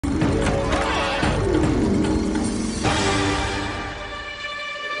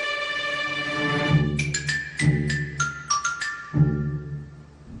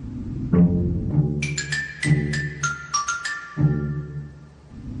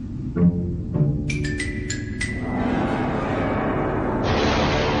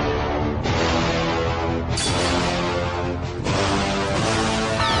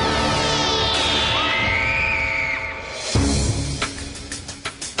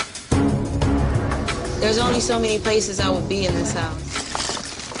There's only so many places I would be in this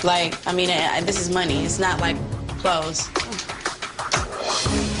house. Like, I mean, this is money. It's not like clothes.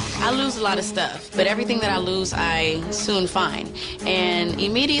 I lose a lot of stuff, but everything that I lose, I soon find. And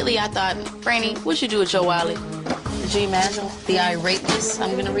immediately I thought, Franny, what you do with your wallet? Could you imagine the irateness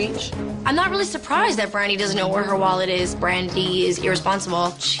I'm gonna reach? I'm not really surprised that Brandy doesn't know where her wallet is. Brandy is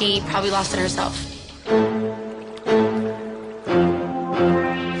irresponsible. She probably lost it herself.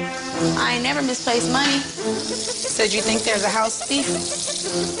 I ain't never misplaced money. So do you think there's a house thief?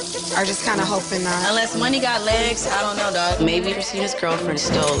 Or just kind of hoping not? Unless money got legs, I don't know, dog. Maybe Christina's girlfriend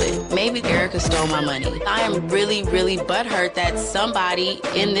stole it. Maybe Erica stole my money. I am really, really butthurt that somebody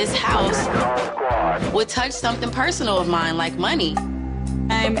in this house would touch something personal of mine, like money.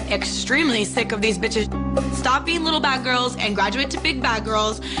 I'm extremely sick of these bitches. Stop being little bad girls and graduate to big bad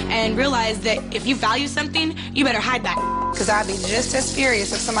girls and realize that if you value something, you better hide that. Because I'd be just as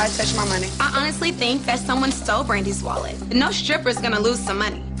furious if somebody touched my money. I honestly think that someone stole Brandy's wallet. No stripper's gonna lose some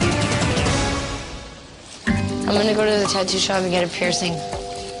money. I'm gonna go to the tattoo shop and get a piercing.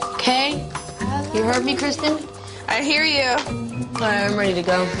 Okay? You heard me, Kristen? I hear you. All right, I'm ready to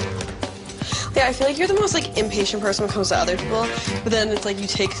go. Yeah, I feel like you're the most like impatient person when it comes to other people, but then it's like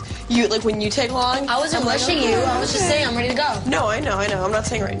when you take long. I wasn't rushing you. I was just saying I'm ready to go. No, I know. I'm not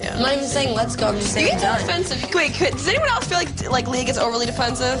saying right now. I'm not even saying let's go. I'm just saying You I'm get done. defensive. Wait, does anyone else feel like Leah gets overly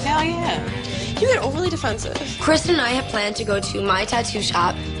defensive? Hell yeah. You get overly defensive. Kristen and I have planned to go to my tattoo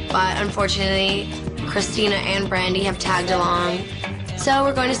shop, but unfortunately, Christina and Brandy have tagged along. So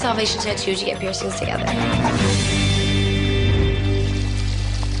we're going to Salvation Tattoo to get piercings together.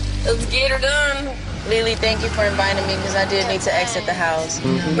 Let's get her done. Lily, thank you for inviting me because I did need to exit the house.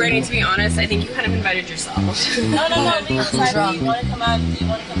 Brandy, to be honest, I think you kind of invited yourself. No. Do you want to come out? Do you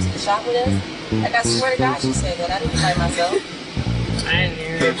want to come to the shop with us? Like, I swear to God, she said that. I didn't invite myself. I didn't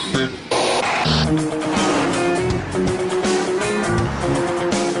hear it.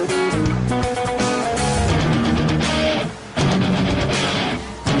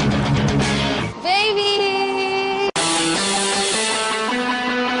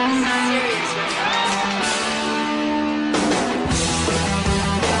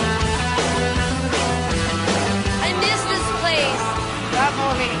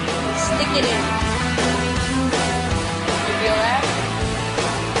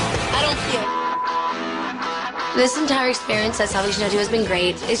 This entire experience at Salvation Tattoo has been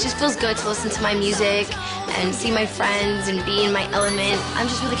great. It just feels good to listen to my music and see my friends and be in my element. I'm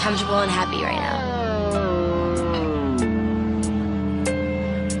just really comfortable and happy right now.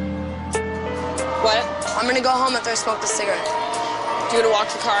 What? I'm gonna go home after I smoke the cigarette. Do you want to walk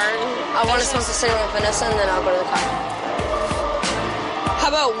to the car? I want to smoke the cigarette with Vanessa and then I'll go to the car. How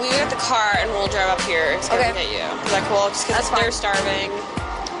about we get the car and we'll drive up here to Okay. get you? Is that cool? Just because they're starving.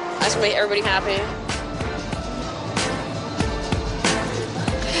 I just want to make everybody happy.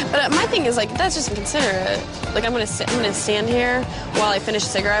 But my thing is, like, that's just inconsiderate. Like, I'm gonna stand here while I finish a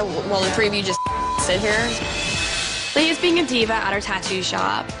cigarette while the three of you just sit here. Leah's being a diva at her tattoo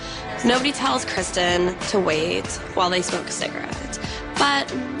shop. Nobody tells Kristen to wait while they smoke a cigarette.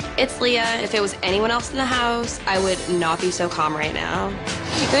 But it's Leah. If it was anyone else in the house, I would not be so calm right now.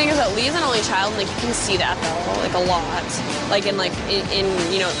 The thing is that Leah's an only child, and like you can see that though, like a lot, like in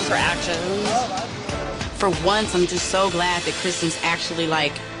you know her actions. For once, I'm just so glad that Kristen's actually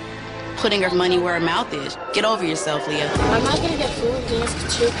like putting her money where her mouth is. Get over yourself, Leah. I'm not gonna get food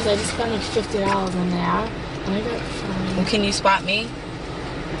gas too because I just spent like $50 on that. And I got fine. Well, can you spot me?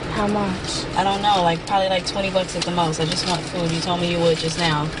 How much? I don't know, like probably like 20 bucks at the most. I just want food. You told me you would just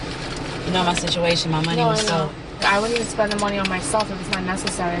now. You know my situation, my money was so... I wouldn't even spend the money on myself if it's not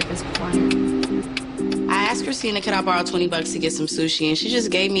necessary at this point. I asked Christina, could I borrow 20 bucks to get some sushi, and she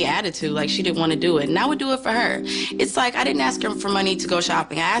just gave me attitude, like she didn't want to do it. And I would do it for her. It's like I didn't ask her for money to go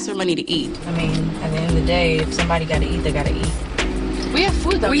shopping. I asked her money to eat. I mean, at the end of the day, if somebody got to eat, they got to eat. We have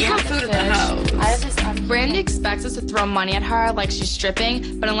food, though. We have food at the house. Brandy expects us to throw money at her like she's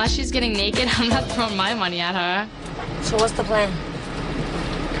stripping, but unless she's getting naked, I'm not throwing my money at her. So what's the plan?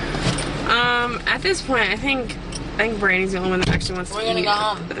 At this point, I think Brandy's the only one that actually wants to eat. We're gonna go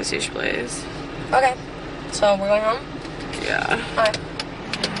home. At the sushi place. Okay. So we're going home? Yeah. All right.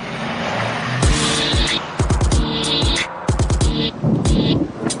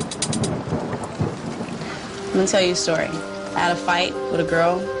 I'm gonna tell you a story. I had a fight with a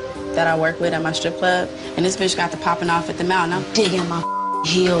girl that I work with at my strip club, and this bitch got to popping off at the mouth, and I'm digging my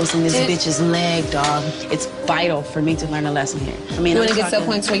heels in this bitch's leg, dog. It's vital for me to learn a lesson here. I mean, You want to get to a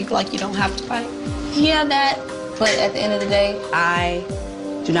point where you don't have to fight? Yeah, that. But at the end of the day, I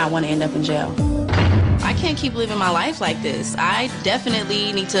do not want to end up in jail. I can't keep living my life like this. I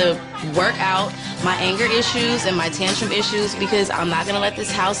definitely need to work out my anger issues and my tantrum issues because I'm not gonna let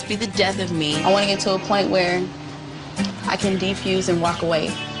this house be the death of me. I want to get to a point where I can defuse and walk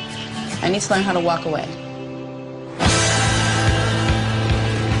away. I need to learn how to walk away.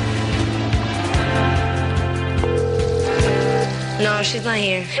 No, she's not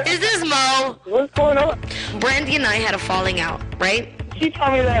here. Is this Mo? What's going on? Brandy and I had a falling out, right? She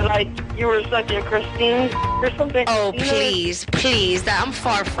told me that, like, you were such a Christine or something. Oh, please, please. That I'm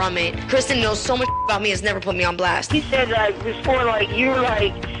far from it. Kristen knows so much about me, has never put me on blast. He said, like, before, like, you were,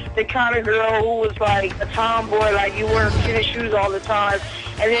 like, the kind of girl who was, like, a tomboy, like, you wear tennis shoes all the time.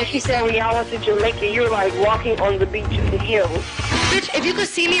 And then she said when y'all went to Jamaica, you were, like, walking on the beach in the hills. Bitch, if you could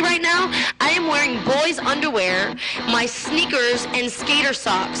see me right now, I am wearing boys' underwear, my sneakers, and skater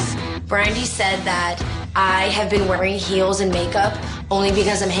socks. Brandy said that I have been wearing heels and makeup only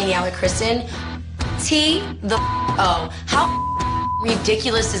because I'm hanging out with Kristen. T-the-O. How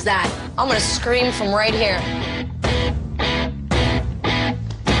ridiculous is that? I'm gonna scream from right here.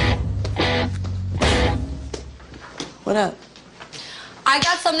 What up? I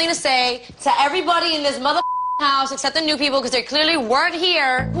got something to say to everybody in this mother house except the new people because they clearly weren't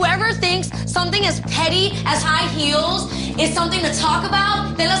here. Whoever thinks something as petty as high heels is something to talk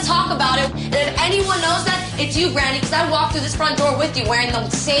about, then let's talk about it. And if anyone knows that, it's you, Brandy, because I walked through this front door with you wearing the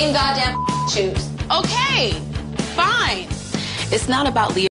same goddamn shoes. Okay, fine. It's not about Leah.